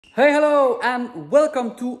Hey, hello, and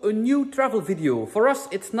welcome to a new travel video. For us,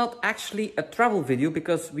 it's not actually a travel video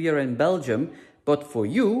because we are in Belgium, but for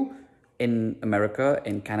you, in America,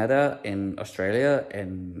 in Canada, in Australia,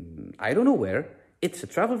 in I don't know where, it's a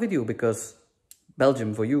travel video because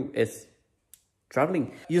Belgium for you is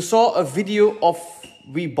traveling. You saw a video of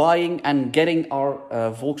we buying and getting our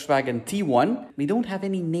Volkswagen T1. We don't have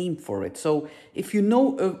any name for it. So if you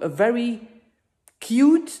know a very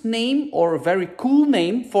cute name or a very cool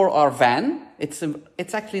name for our van, it's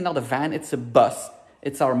actually not a van, it's a bus.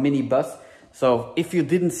 It's our mini bus. So if you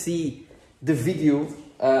didn't see the video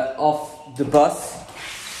of the bus,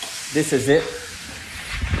 this is it.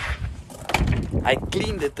 I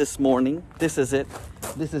cleaned it this morning. This is it.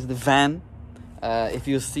 This is the van. If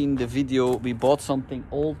you've seen the video, we bought something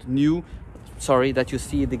old, new. Sorry that you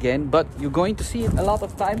see it again, but you're going to see it a lot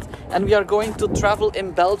of times. And we are going to travel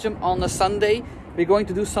in Belgium on a Sunday. We're going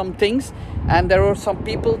to do some things, and there are some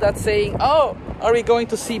people that saying, oh, are we going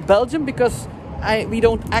to see Belgium? Because we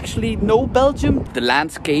don't actually know Belgium, the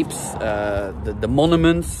landscapes, the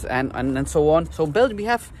monuments and so on. So Belgium, we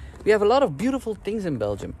have a lot of beautiful things in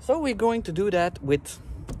Belgium. So we're going to do that with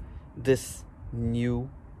this new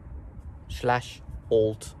 /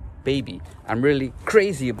 old baby. I'm really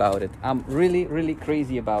crazy about it. I'm really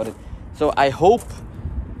crazy about it. So I hope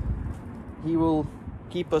he will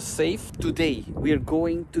keep us safe. Today we are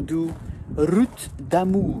going to do Route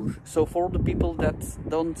d'Amour. So for the people that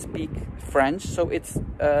don't speak French, so it's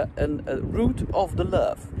a route of the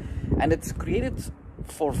love, and it's created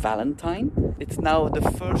for Valentine. It's now the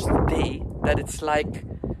first day that it's like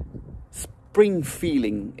spring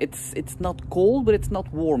feeling. It's not cold, but it's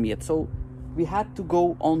not warm yet. So we had to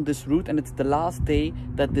go on this route, and it's the last day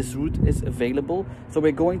that this route is available. So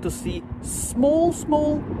we're going to see small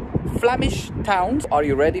Flemish towns. Are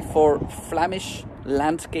you ready for Flemish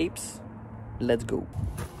landscapes? Let's go.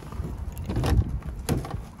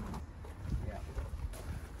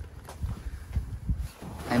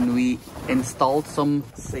 And we installed some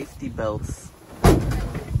safety belts.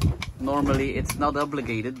 Normally it's not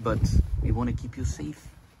obligated, but we want to keep you safe.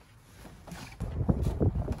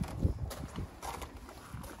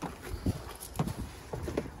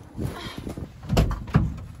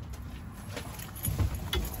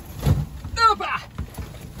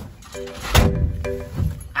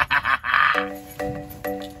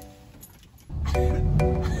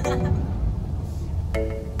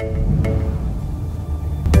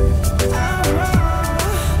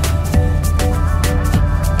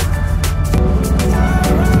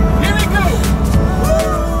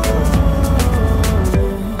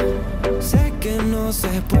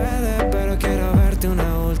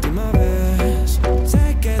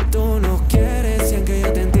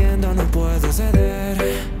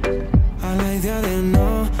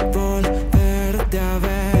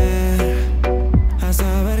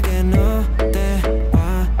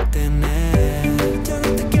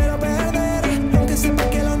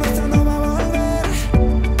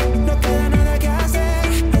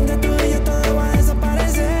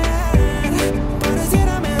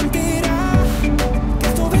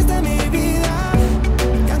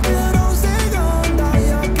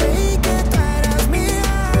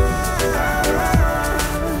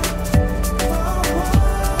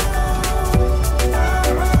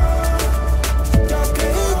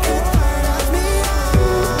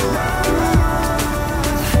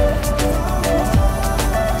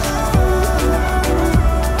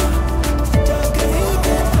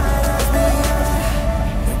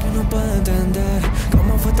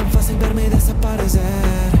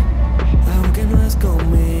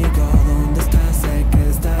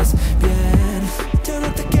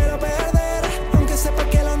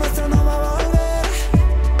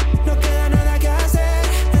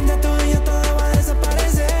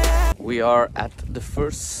 We are at the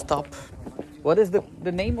first stop. What is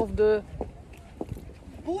the name of the?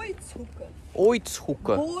 Boitshoeken.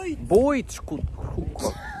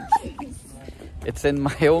 It's in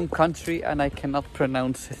my own country and I cannot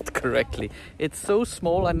pronounce it correctly. It's so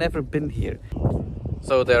small, I've never been here.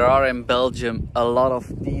 So there are in Belgium a lot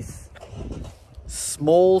of these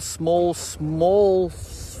small,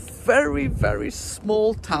 very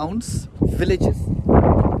small towns, villages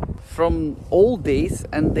from old days,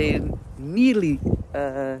 and they nearly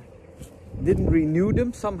didn't renew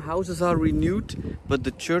them. Some houses are renewed, but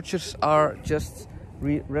the churches are just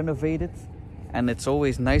renovated. And it's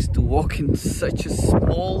always nice to walk in such a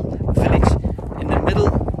small village in the middle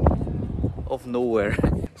of nowhere.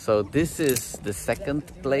 So this is the second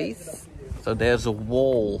place. So there's a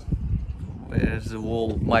wall. There's a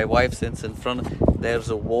wall. My wife sits in front. There's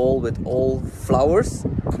a wall with all flowers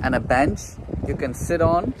and a bench. you can sit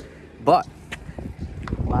on, but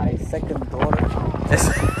my second daughter is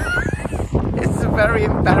very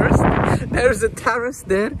embarrassed. There's a terrace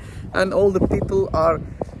there and all the people are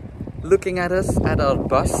looking at us at our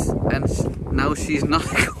bus, and now she's not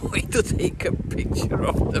going to take a picture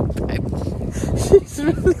of the bench. She's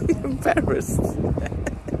really embarrassed.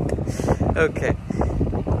 Okay,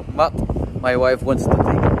 but my wife wants to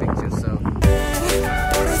take a picture, so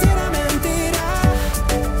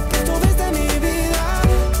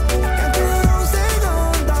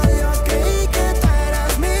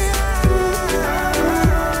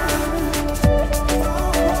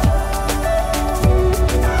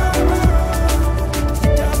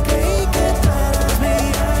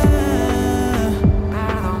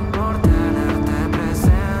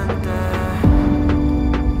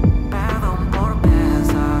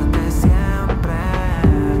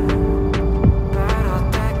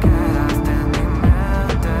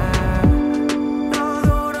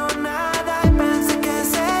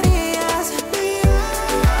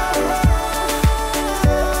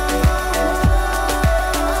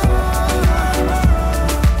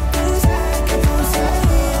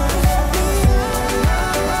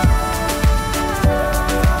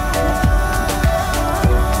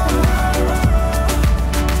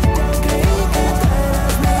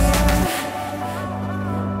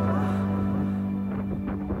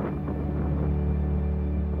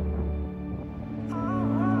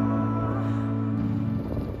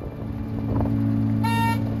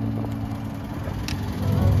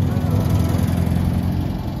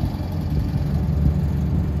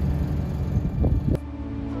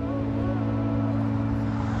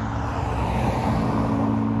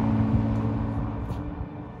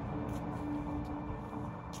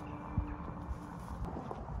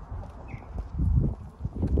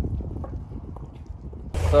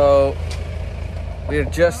we're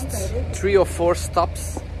just 3 or 4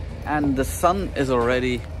 stops and the sun is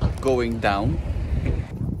already going down.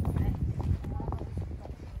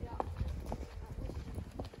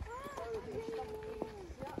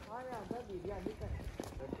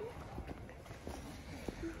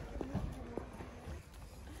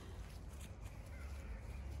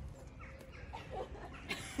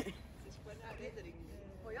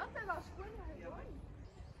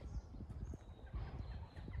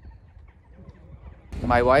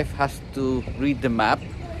 My wife has to read the map.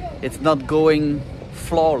 It's not going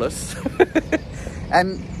flawless.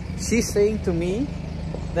 And she's saying to me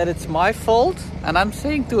that it's my fault, and I'm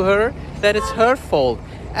saying to her that it's her fault.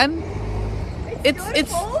 And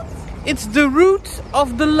it's the route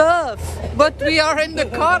of the love. But we are in the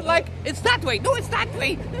car like, it's that way. No, it's that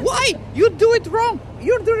way. Why? You do it wrong.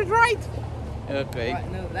 You do it right. Okay.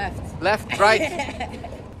 Right, no, left. Left, right.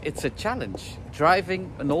 It's a challenge.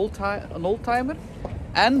 Driving an old-timer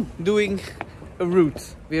and doing a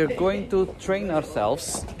route. We are going to train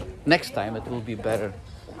ourselves. Next time it will be better.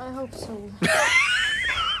 I hope so.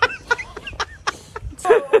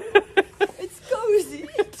 It's cozy.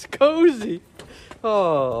 It's cozy.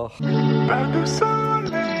 Oh.